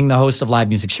by being the host of Live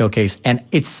Music Showcase, and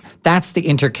that's the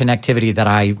interconnectivity that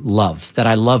I love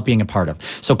being a part of.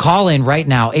 So call in right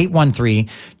now,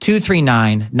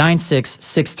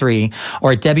 813-239-9663,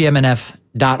 or at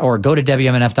WMNF.org. Go to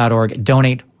WMNF.org,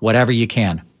 donate whatever you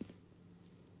can.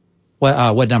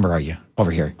 What number are you over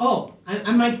here? Oh,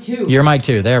 I'm Mike 2. You're Mike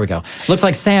 2. There we go. Looks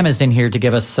like Sam is in here to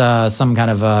give us some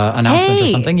kind of announcement or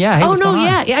something. Yeah. Hey, what's going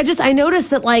on? Yeah. I noticed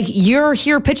that you're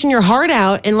here pitching your heart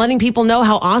out and letting people know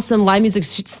how awesome Live Music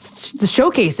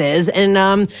Showcase is, and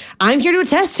I'm here to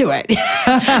attest to it.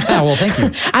 Well, thank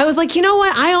you. I was like, you know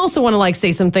what? I also want to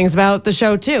say some things about the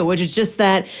show too, which is just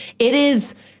that it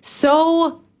is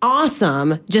so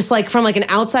awesome, just from an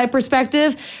outside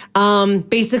perspective,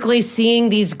 basically seeing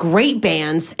these great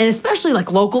bands, and especially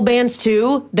local bands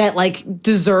too, that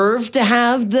deserve to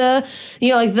have the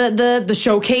the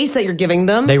showcase that you're giving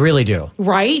them. They really do,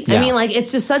 right? Yeah. I mean,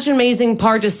 it's just such an amazing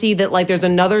part to see that there's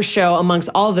another show amongst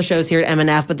all of the shows here at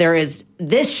MNF, but there is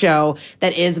this show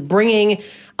that is bringing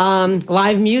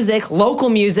live music, local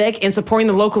music, and supporting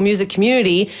the local music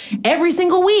community every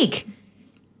single week.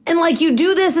 And you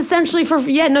do this essentially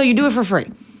you do it for free.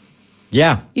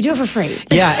 Yeah. You do it for free.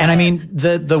 Yeah, and I mean,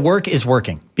 the work is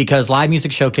working, because Live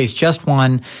Music Showcase just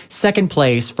won 2nd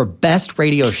place for Best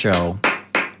Radio Show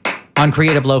on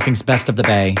Creative Loafing's Best of the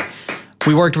Bay.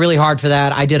 We worked really hard for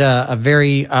that. I did a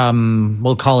very,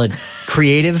 we'll call it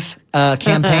creative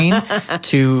campaign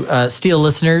to steal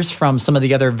listeners from some of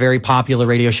the other very popular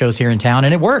radio shows here in town,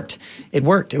 and it worked. It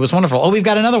worked. It was wonderful. Oh, we've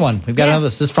got another one. We've got another.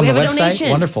 This is from the website. Donation.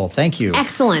 Wonderful. Thank you.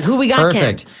 Excellent. Who we got,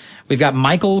 Perfect. Ken? We've got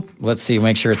Michael. Let's see,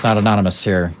 make sure it's not anonymous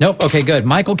here. Nope. Okay, good.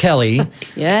 Michael Kelly.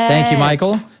 Yes. Thank you,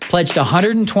 Michael. Pledged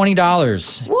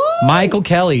 $120. Woo! Michael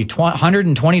Kelly,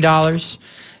 $120.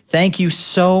 Thank you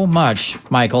so much,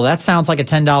 Michael. That sounds like a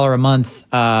 $10 a month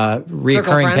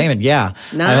recurring Friends? payment. Yeah,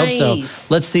 I hope Nice.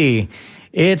 so. Let's see.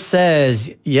 It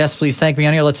says, yes, please thank me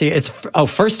on here. Let's see. It's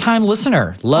first-time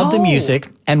listener. Love the Oh. music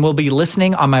and will be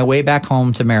listening on my way back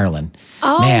home to Maryland.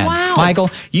 Oh, man, wow. Michael,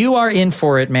 you are in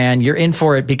for it, man. You're in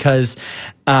for it because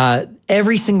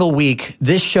every single week,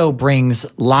 this show brings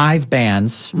live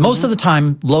bands, most of the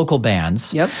time local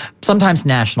bands, Yep. sometimes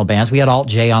national bands. We had Alt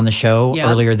J on the show Yep.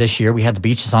 earlier this year. We had the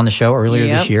Beaches on the show earlier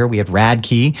Yep. this year. We had Rad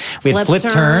Key. We had Flip Flip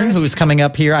Turn. Turn, who's coming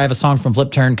up here. I have a song from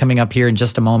Flip Turn coming up here in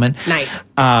just a moment. Nice.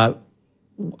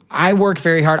 I work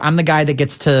very hard. I'm the guy that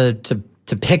gets to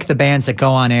pick the bands that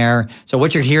go on air. So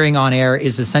what you're hearing on air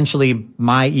is essentially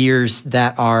my ears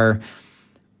that are.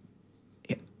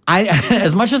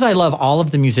 As much as I love all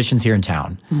of the musicians here in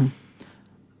town,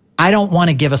 I don't want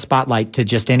to give a spotlight to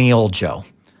just any old Joe.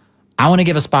 I want to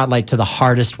give a spotlight to the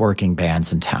hardest working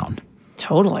bands in town.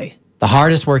 Totally. The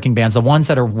hardest working bands, the ones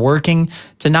that are working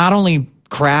to not only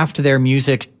craft their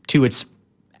music to its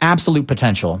absolute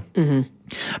potential,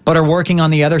 but are working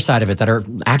on the other side of it, that are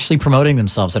actually promoting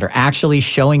themselves, that are actually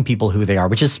showing people who they are,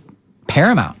 which is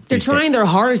paramount. They're these trying days. their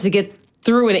hardest to get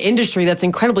through an industry that's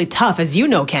incredibly tough, as you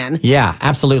know, Ken. Yeah,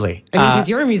 absolutely. I mean, because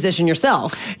you're a musician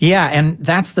yourself. Yeah, and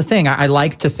that's the thing. I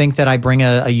like to think that I bring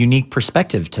a unique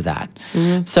perspective to that.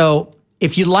 So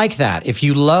if you like that, if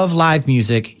you love live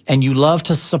music and you love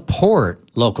to support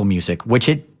local music, which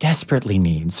it desperately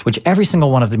needs, which every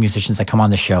single one of the musicians that come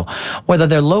on the show, whether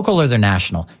they're local or they're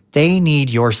national, they need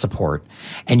your support.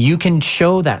 And you can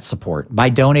show that support by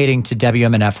donating to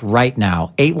WMNF right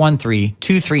now,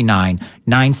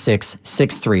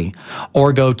 813-239-9663,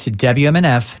 or go to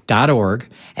WMNF.org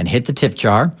and hit the tip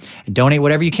jar and donate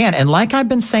whatever you can. And like I've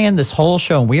been saying this whole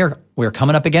show, and we're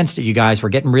coming up against it, you guys. We're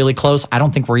getting really close. I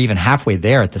don't think we're even halfway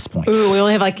there at this point. Ooh, we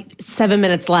only have like 7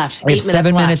 minutes left. We have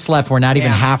 7 minutes left. We're not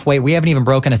even Yeah. halfway. We haven't even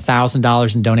broken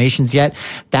 $1,000 in donations yet.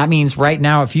 That means right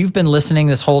now, if you've been listening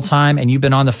this whole time and you've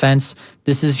been on the fence,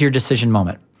 this is your decision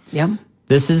moment. Yep.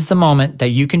 This is the moment that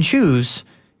you can choose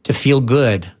to feel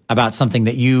good about something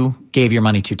that you gave your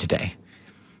money to today.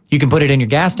 You can put it in your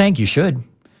gas tank. You should.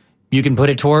 You can put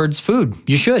it towards food.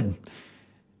 You should.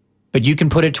 But you can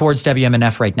put it towards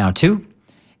WMNF right now too.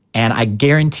 And I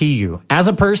guarantee you, as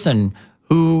a person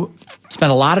who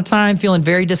spent a lot of time feeling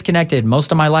very disconnected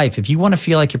most of my life, if you want to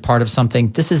feel like you're part of something,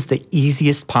 this is the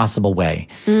easiest possible way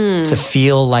to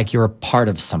feel like you're a part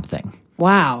of something.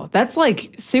 Wow, that's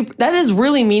like super. That is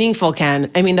really meaningful,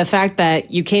 Ken. I mean, the fact that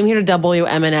you came here to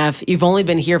WMNF, you've only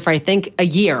been here for, I think, a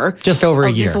year. Just over a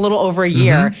year. Just a little over a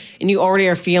year. And you already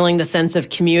are feeling the sense of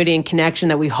community and connection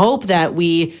that we hope that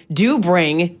we do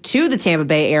bring to the Tampa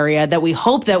Bay area, that we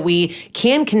hope that we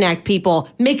can connect people,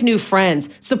 make new friends,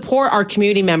 support our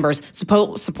community members,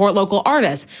 support local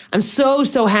artists. I'm so,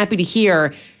 so happy to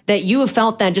hear that you have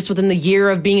felt that just within the year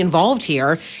of being involved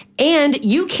here. And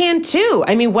you can too.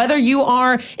 I mean, whether you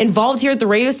are involved here at the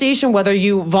radio station, whether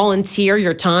you volunteer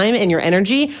your time and your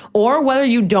energy, or whether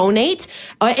you donate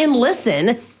and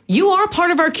listen, you are part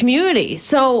of our community.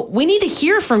 So we need to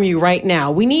hear from you right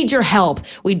now. We need your help.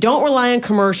 We don't rely on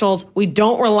commercials. We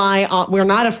don't rely on, we're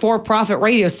not a for-profit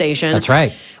radio station. That's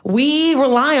right. We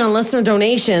rely on listener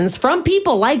donations from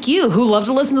people like you who love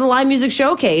to listen to the Live Music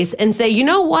Showcase and say, you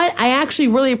know what? I actually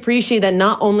really appreciate that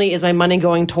not only is my money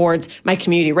going towards my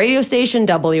community radio station,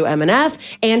 WMNF,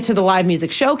 and to the Live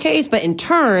Music Showcase, but in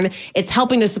turn, it's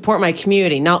helping to support my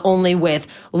community, not only with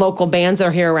local bands that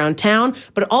are here around town,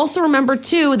 but also remember,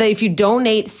 too, that if you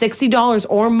donate $60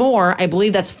 or more, I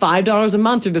believe that's $5 a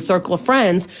month through the Circle of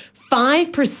Friends,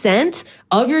 5%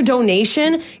 of your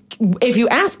donation, if you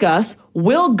ask us,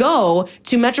 will go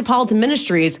to Metropolitan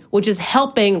Ministries, which is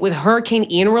helping with Hurricane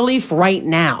Ian relief right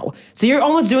now. So you're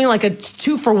almost doing like a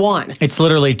 2-for-1. It's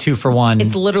literally 2 for 1.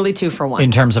 It's literally 2-for-1.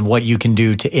 In terms of what you can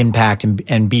do to impact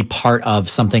and be part of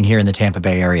something here in the Tampa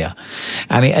Bay area.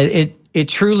 I mean, it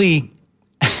truly,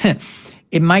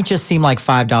 it might just seem like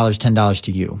 $5, $10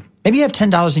 to you. Maybe you have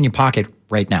 $10 in your pocket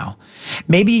right now.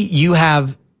 Maybe you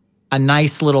have a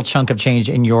nice little chunk of change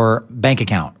in your bank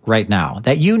account right now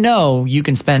that you know you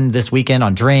can spend this weekend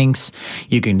on drinks,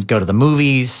 you can go to the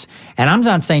movies, and I'm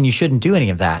not saying you shouldn't do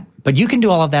any of that, but you can do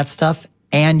all of that stuff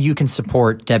and you can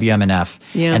support WMNF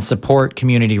and support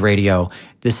community radio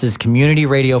This is community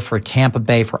radio for Tampa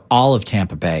Bay, for all of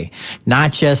Tampa Bay.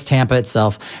 Not just Tampa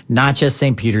itself, not just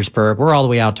St. Petersburg. We're all the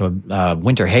way out to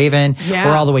Winter Haven. Yeah.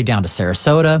 We're all the way down to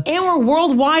Sarasota. And we're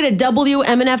worldwide at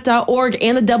WMNF.org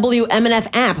and the WMNF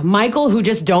app. Michael, who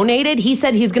just donated, he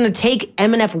said he's going to take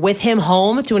MNF with him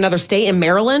home to another state in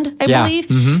Maryland, I believe.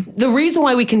 The reason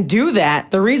why we can do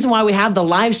that, the reason why we have the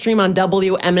live stream on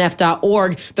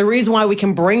WMNF.org, the reason why we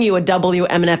can bring you a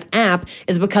WMNF app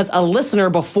is because a listener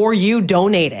before you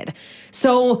donated.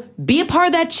 So be a part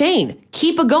of that chain.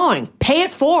 Keep it going. Pay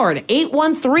it forward.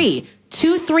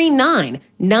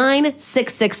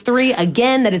 813-239-9663.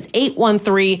 Again, that is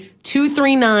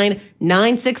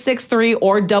 813-239-9663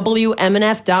 or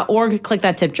WMNF.org. Click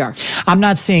that tip jar. I'm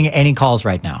not seeing any calls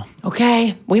right now.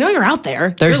 Okay. We know you're out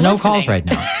there. There's You're no listening. calls right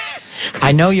now.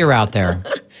 I know you're out there.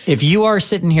 If you are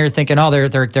sitting here thinking, oh,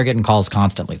 they're getting calls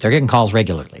constantly, they're getting calls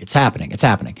regularly, it's happening.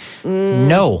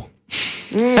 No,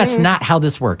 that's not how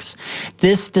this works.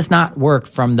 This does not work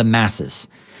from the masses.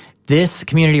 This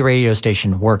community radio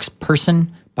station works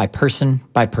person by person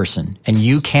by person, and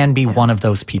you can be one of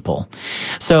those people.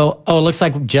 So, it looks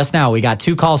like just now we got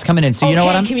 2 calls coming in. So you know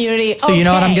what community. So you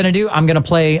know what I'm Okay. going to do? I'm going to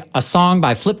play a song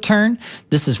by Flip Turn.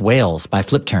 This is Whales by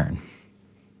Flip Turn.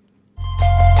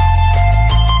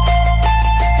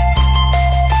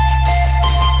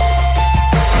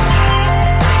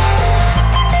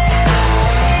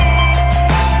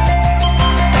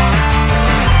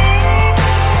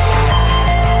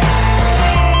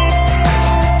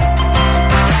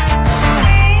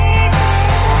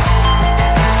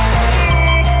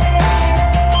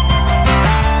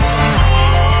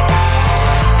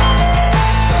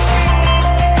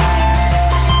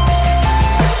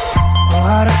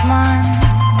 Out of mind,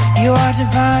 you are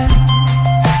divine.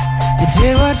 You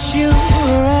did what you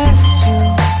were asked to,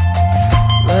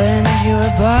 learned you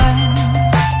were blind,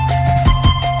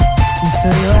 and so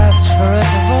you asked for a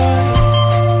divorce.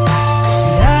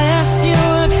 And I asked you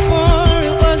what for,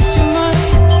 it was too much,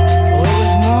 or it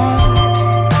was more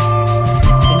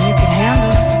than you could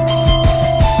handle.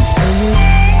 So you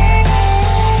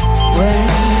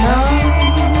went on.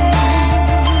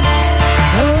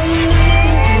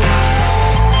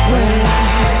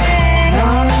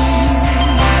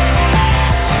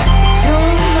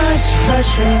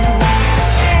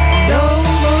 No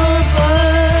more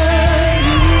but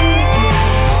you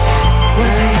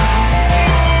when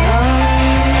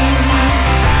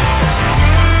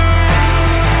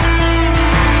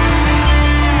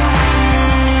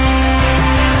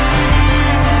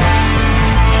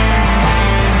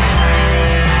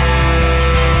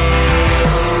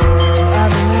I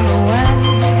remember when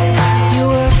you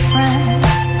were a friend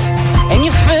and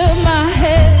you filled my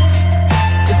head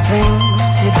with things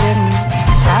you didn't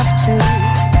have to,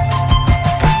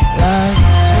 like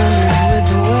swimming with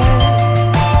the whale.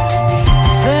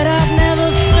 Said I'd never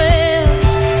fail.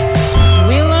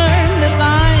 We learned that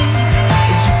life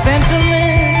is just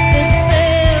sentiment that's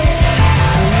stale.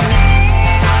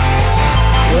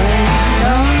 When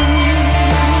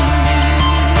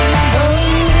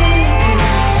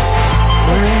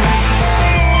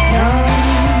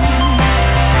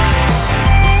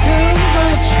too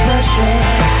much pressure.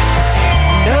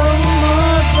 No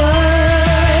more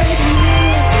but you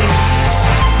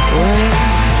when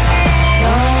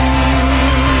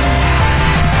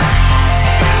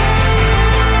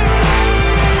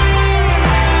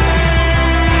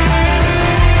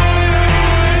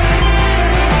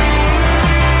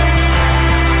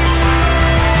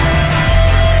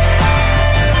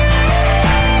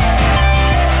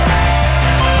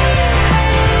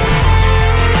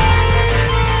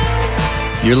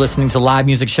You're listening to Live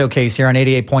Music Showcase here on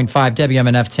 88.5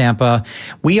 WMNF Tampa.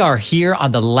 We are here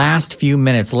on the last few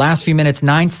minutes.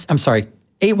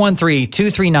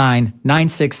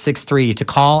 813-239-9663 to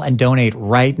call and donate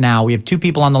right now. We have 2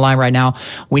 people on the line right now.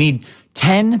 We need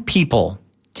 10 people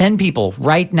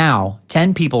right now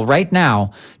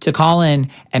to call in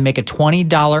and make a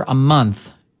 $20 a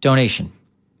month donation.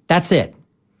 That's it.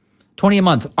 $20 a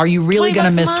month. Are you really going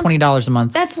to miss $20 a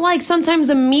month? That's like sometimes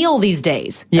a meal these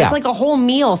days. Yeah. That's like a whole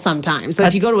meal sometimes. So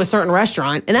if you go to a certain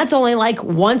restaurant, and that's only like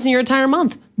once in your entire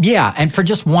month. Yeah, and for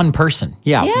just one person.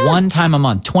 Yeah. One time a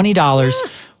month. $20.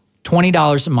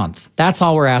 $20 a month. That's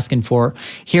all we're asking for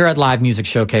here at Live Music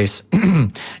Showcase.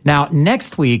 Now,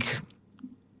 next week,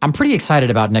 I'm pretty excited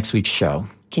about next week's show.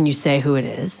 Can you say who it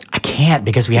is? I can't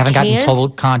because we haven't gotten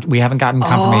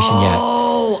confirmation yet.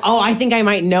 Oh, I think I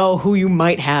might know who you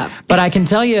might have. But I can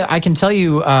tell you,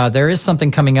 there is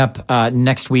something coming up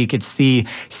next week. It's the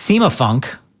SEMA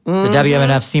Funk, the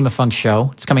WMNF SEMA Funk show.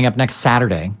 It's coming up next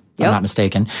Saturday. I'm Yep. not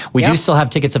mistaken. We do Yep. still have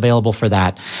tickets available for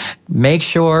that. Make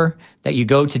sure that you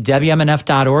go to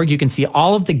WMNF.org. You can see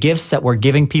all of the gifts that we're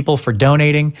giving people for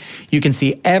donating. You can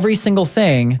see every single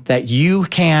thing that you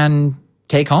can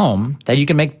take home that you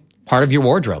can make part of your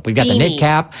wardrobe. We've got the knit Beanie,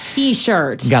 cap.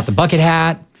 T-shirt. We've got the bucket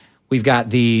hat. We've got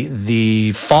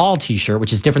the fall T-shirt,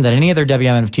 which is different than any other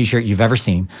WMNF T-shirt you've ever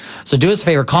seen. So do us a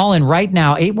favor, call in right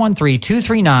now,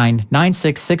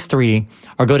 813-239-9663,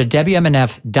 or go to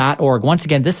WMNF.org. Once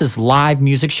again, this is live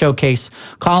music showcase.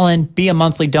 Call in, be a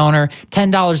monthly donor,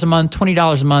 $10 a month,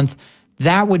 $20 a month.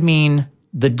 That would mean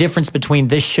the difference between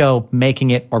this show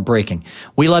making it or breaking.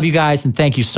 We love you guys, and thank you so much.